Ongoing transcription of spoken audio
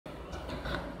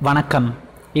வணக்கம்.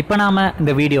 இப்போ நாம்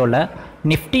இந்த வீடியோவில்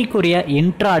நிஃப்டிக்குரிய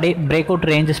இன்ட்ராடே பிரேக்அவுட்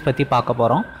ரேஞ்சஸ் பற்றி பார்க்க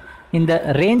போகிறோம். இந்த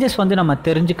ரேஞ்சஸ் நம்ம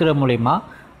தெரிஞ்சுக்கிற மூலிமா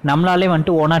நம்மளாலே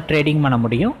ஓனாக ட்ரேடிங் பண்ண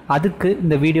முடியும். அதுக்கு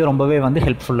இந்த வீடியோ ரொம்பவே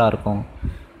ஹெல்ப்ஃபுல்லாக இருக்கும்.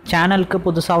 சேனலுக்கு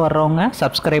புதுசாக வர்றவங்க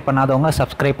சப்ஸ்கிரைப் பண்ணாதவங்க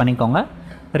சப்ஸ்கிரைப் பண்ணிக்கோங்க,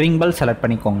 ரிங் பெல் செலக்ட்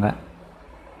பண்ணிக்கோங்க.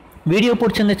 வீடியோ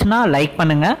பிடிச்சிருந்துச்சுன்னா லைக்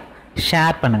பண்ணுங்கள்,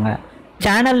 ஷேர் பண்ணுங்கள்.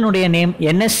 சேனலினுடைய நேம்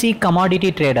என்எஸ்சி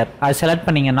கமாடிட்டி ட்ரேடர், அது செலக்ட்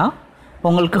பண்ணிங்கன்னா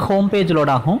உங்களுக்கு ஹோம் பேஜ்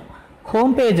லோட் ஆகும்.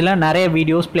 ஹோம் பேஜில் நிறைய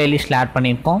வீடியோஸ் பிளேலிஸ்ட்டில் ஆட்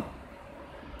பண்ணியிருக்கோம்.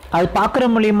 அது பார்க்குற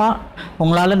மூலிமா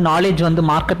உங்களால் நாலேஜ்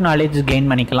மார்க்கெட் நாலேஜ் கெயின்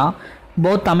பண்ணிக்கலாம்.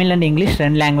 போத் தமிழ் அண்ட் இங்கிலீஷ்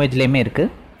 2 லாங்குவேஜ்லேயுமே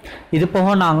இருக்குது. இது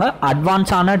போக நாங்கள்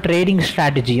அட்வான்ஸான ட்ரேடிங்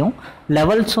ஸ்ட்ராட்டஜியும்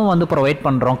லெவல்ஸும் ப்ரொவைட்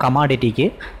பண்ணுறோம் கமாடிட்டிக்கு.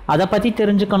 அதை பற்றி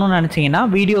தெரிஞ்சுக்கணும்னு நினச்சிங்கன்னா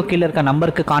வீடியோ கீழே இருக்க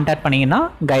நம்பருக்கு கான்டாக்ட் பண்ணிங்கன்னா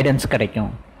கைடன்ஸ்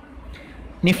கிடைக்கும்.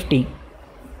 நிஃப்டி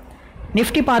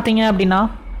பார்த்தீங்க அப்படின்னா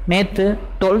நேற்று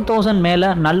 12,000 மேலே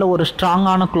நல்ல ஒரு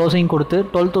ஸ்ட்ராங்கான க்ளோசிங் கொடுத்து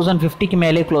 12,050க்கு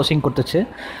மேலே க்ளோசிங் கொடுத்துச்சு.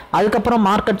 அதுக்கப்புறம்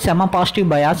மார்க்கெட் செம்ம பாசிட்டிவ்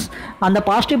பயாஸ். அந்த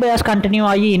பாசிட்டிவ் பயாஸ் கண்டினியூ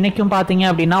ஆகி இன்றைக்கும் பார்த்தீங்க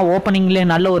அப்படின்னா ஓப்பனிங்லேயே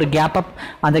நல்ல ஒரு கேப் அப்.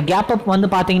 அந்த கேப் அப்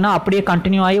பார்த்தீங்கன்னா அப்படியே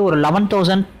கண்டினியூ ஆகி ஒரு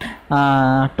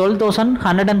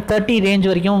 12,130 ரேஞ்ச்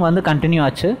வரைக்கும் கண்டினியூ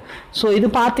ஆச்சு. ஸோ இது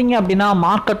பார்த்தீங்க அப்படின்னா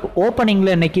மார்க்கெட்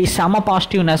ஓப்பனிங்கில் இன்றைக்கி செம்ம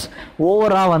பாசிட்டிவ்னஸ்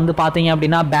ஓவராக பார்த்தீங்க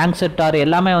அப்படின்னா பேங்க் செக்டார்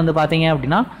எல்லாமே பார்த்தீங்க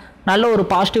அப்படின்னா நல்ல ஒரு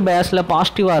பாசிட்டிவ் பயாஸில்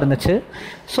பாசிட்டிவாக இருந்துச்சு.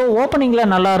 ஸோ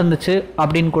ஓப்பனிங்கில் நல்லா இருந்துச்சு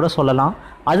அப்படின்னு கூட சொல்லலாம்.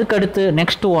 அதுக்கடுத்து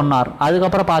நெக்ஸ்ட்டு 1 hour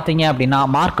அதுக்கப்புறம் பார்த்தீங்க அப்படின்னா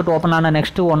மார்க்கெட் ஓப்பன் ஆன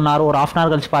நெக்ஸ்ட்டு 1 hour ஒரு ½ hour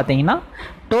கழிச்சு பார்த்தீங்கன்னா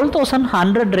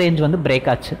 12,100 ரேஞ்ச்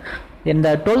பிரேக் ஆச்சு. இந்த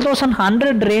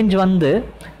 12,100 ரேஞ்ச்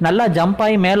நல்லா ஜம்ப்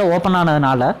ஆகி மேலே ஓப்பன்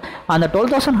ஆனதுனால அந்த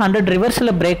 12,100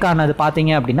 ரிவர்ஸில் பிரேக் ஆனது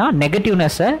பார்த்தீங்க அப்படின்னா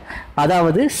நெகட்டிவ்னஸை,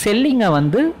 அதாவது செல்லிங்கை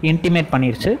இன்டிமேட்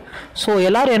பண்ணிருச்சு. ஸோ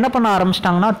எல்லோரும் என்ன பண்ண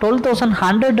ஆரம்பிச்சிட்டாங்கன்னா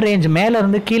 12,100 ரேஞ்ச்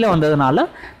மேலேருந்து கீழே வந்ததுனால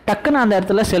டக்குன்னு அந்த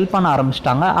இடத்துல செல் பண்ண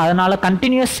ஆரம்பிச்சிட்டாங்க. அதனால்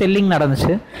கண்டினியூஸ் செல்லிங்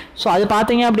நடந்துச்சு. ஸோ அது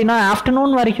பார்த்தீங்க அப்படின்னா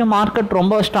ஆஃப்டர்நூன் வரைக்கும் மார்க்கெட்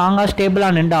ரொம்ப ஸ்ட்ராங்காக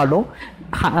ஸ்டேபிளாக நின்றாலும்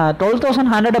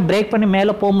 12,100 பிரேக் பண்ணி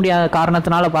மேலே போக முடியாத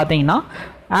காரணத்தினால பார்த்தீங்கன்னா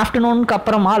ஆஃப்டர்நூனுக்கு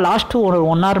அப்புறமா லாஸ்ட்டு ஒரு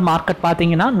 1 hour மார்க்கெட்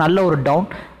பார்த்தீங்கன்னா நல்ல ஒரு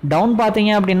டவுன்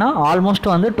பார்த்தீங்க அப்படின்னா ஆல்மோஸ்ட்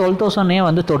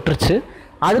 12,000 தொட்டுருச்சு.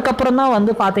 அதுக்கப்புறம் தான்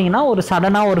பார்த்தீங்கன்னா ஒரு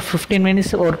சடனாக ஒரு 15 minutes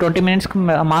ஒரு 20 minutesக்கு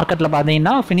மார்க்கெட்டில்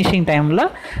பார்த்தீங்கன்னா ஃபினிஷிங் டைமில்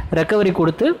ரெக்கவரி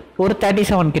கொடுத்து ஒரு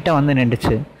 37 கிட்ட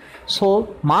நின்றுச்சு. ஸோ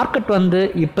மார்க்கெட்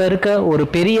இப்போ இருக்க ஒரு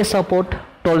பெரிய சப்போர்ட்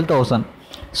 12,000.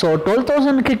 ஸோ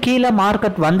 12,000க்கு கீழே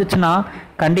மார்க்கெட் வந்துச்சுன்னா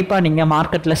கண்டிப்பாக நீங்கள்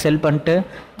மார்க்கெட்டில் செல் பண்ணிட்டு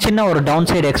சின்ன ஒரு டவுன்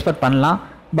சைடு எக்ஸ்பெக்ட் பண்ணலாம்.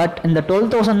 பட் இந்த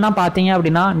 12,000 தான் பார்த்தீங்க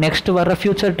அப்படின்னா நெக்ஸ்ட் வர்ற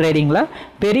ஃப்யூச்சர் ட்ரேடிங்கில்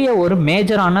பெரிய ஒரு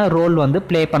மேஜரான ரோல்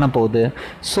ப்ளே பண்ண போகுது.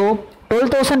 ஸோ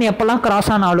 12,000 எப்போல்லாம் கிராஸ்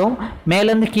ஆனாலும்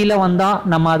மேலேருந்து கீழே வந்தால்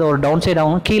நம்ம அது ஒரு டவுன்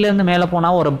சைடாகவும், கீழேருந்து மேலே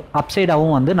போனால் ஒரு அப்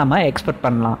சைடாகவும் நம்ம எக்ஸ்பெக்ட்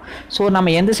பண்ணலாம். ஸோ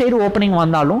நம்ம எந்த சைடு ஓப்பனிங்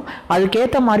வந்தாலும்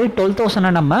அதுக்கேற்ற மாதிரி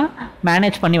 12,000 நம்ம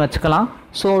மேனேஜ் பண்ணி வச்சுக்கலாம்.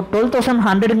 ஸோ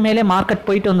 12,100க்கு மேலே மார்க்கெட்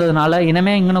போயிட்டு வந்ததுனால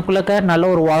இனிமேல் இங்கனுக்குள்ளே நல்ல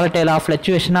ஒரு வாலட்டைலாக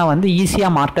ஃப்ளக்சுவேஷனாக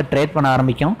ஈஸியாக மார்க்கெட் ட்ரேட் பண்ண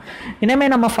ஆரம்பிக்கும்.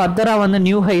 இனிமேல் நம்ம ஃபர்தராக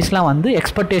நியூ ஹைஸ்லாம்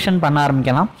எக்ஸ்பெக்டேஷன் பண்ண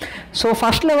ஆரம்பிக்கலாம். ஸோ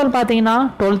ஃபஸ்ட் லெவல் பார்த்தீங்கன்னா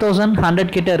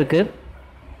 12,100 கிட்ட இருக்குது.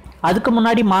 அதுக்கு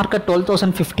முன்னாடி மார்க்கெட்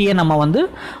 12,050 நம்ம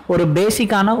ஒரு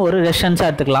பேசிக்கான ஒரு ரெசிஸ்டன்ஸாக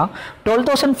எடுத்துக்கலாம்.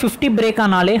 12,050 பிரேக்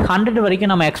ஆனாலே 100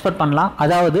 வரைக்கும் நம்ம எக்ஸ்பெக்ட் பண்ணலாம்.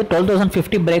 அதாவது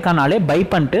 12,050 பிரேக் ஆனாலே பை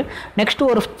பண்ணிட்டு நெக்ஸ்ட்டு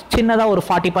ஒரு சின்னதாக ஒரு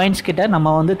 40 பாயிண்ட்ஸ் கிட்ட நம்ம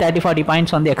 30-40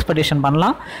 பாயிண்ட்ஸ் எக்ஸ்பெக்டேஷன்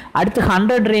பண்ணலாம். அடுத்து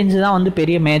 100 ரேஞ்சு தான்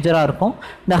பெரிய மேஜராக இருக்கும்.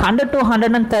 இந்த 100 to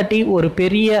 130 ஒரு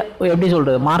பெரிய எப்படி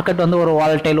சொல்கிறது மார்க்கெட் ஒரு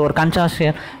வாலட்டைல் ஒரு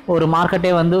கன்சாஷியர் ஒரு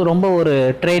மார்க்கெட்டே ரொம்ப ஒரு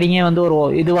ட்ரேடிங்கே ஒரு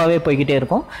இதுவாகவே போய்கிட்டே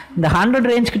இருக்கும். இந்த 100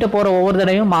 ரேஞ்ச் கிட்ட போகிற ஒவ்வொரு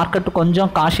தடவையும் மார்க்கெட்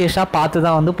கொஞ்சம் காஷியஸாக பார்த்து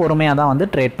தான் பொறுமையாக தான்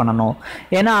ட்ரேட் பண்ணணும்.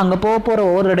 ஏன்னா அங்கே போகிற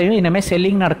ஒவ்வொரு தடவையும் இனிமேல்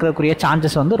செல்லிங் நடக்கக்கூடிய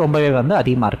சான்சஸ் ரொம்பவே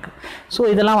அதிகமாக இருக்குது. ஸோ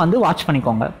இதெல்லாம் வாட்ச்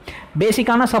பண்ணிக்கோங்க.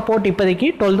 பேசிக்கான சப்போர்ட் இப்போதைக்கு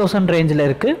 12,000 ரேஞ்சில்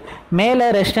இருக்குது. மேலே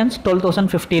ரெசிஸ்டன்ஸ்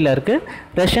 12,050 இருக்குது.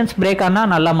 ரெசிஸ்டன்ஸ் பிரேக் ஆனால்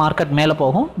நல்லா மார்க்கெட் மேலே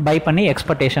போகும். பை பண்ணி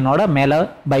எக்ஸ்பெக்டேஷனோட மேலே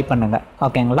பை பண்ணுங்கள்.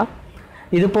 ஓகேங்களா?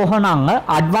 இது போக நாங்கள்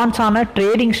அட்வான்ஸான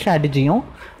ட்ரேடிங் ஸ்ட்ராட்டஜியும்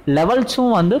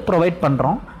லெவல்ஸும் ப்ரொவைட்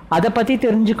பண்ணுறோம். அதை பற்றி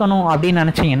தெரிஞ்சுக்கணும் அப்படின்னு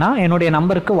நினச்சிங்கன்னா என்னுடைய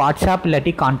நம்பருக்கு வாட்ஸ்அப்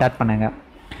இல்லாட்டி கான்டாக்ட் பண்ணுங்கள்.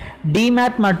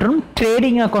 டிமேட் மற்றும்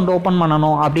ட்ரேடிங் அக்கௌண்ட் ஓப்பன்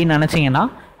பண்ணணும் அப்படின்னு நினச்சிங்கன்னா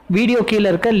வீடியோ கீழே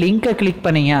இருக்க லிங்க்கை கிளிக்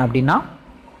பண்ணிங்க அப்படின்னா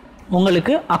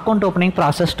உங்களுக்கு அக்கௌண்ட் ஓப்பனிங்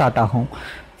ப்ராசஸ் ஸ்டார்ட் ஆகும்.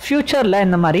 ஃப்யூச்சரில்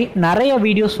இந்த மாதிரி நிறைய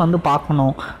வீடியோஸ்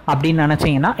பார்க்கணும் அப்படின்னு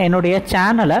நினச்சிங்கன்னா என்னுடைய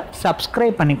சேனலை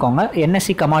சப்ஸ்கிரைப் பண்ணிக்கோங்க.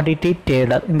 என்எஸ்சி கமாடிட்டி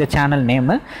ட்ரேடர் இந்த சேனல்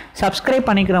நேமு. சப்ஸ்கிரைப்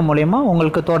பண்ணிக்கிற மூலிமா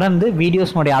உங்களுக்கு தொடர்ந்து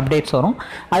வீடியோஸ்னுடைய அப்டேட்ஸ் வரும்.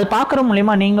 அது பார்க்குற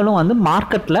மூலிமா நீங்களும்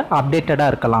மார்க்கெட்டில்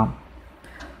அப்டேட்டடாக இருக்கலாம்.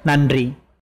 நன்றி.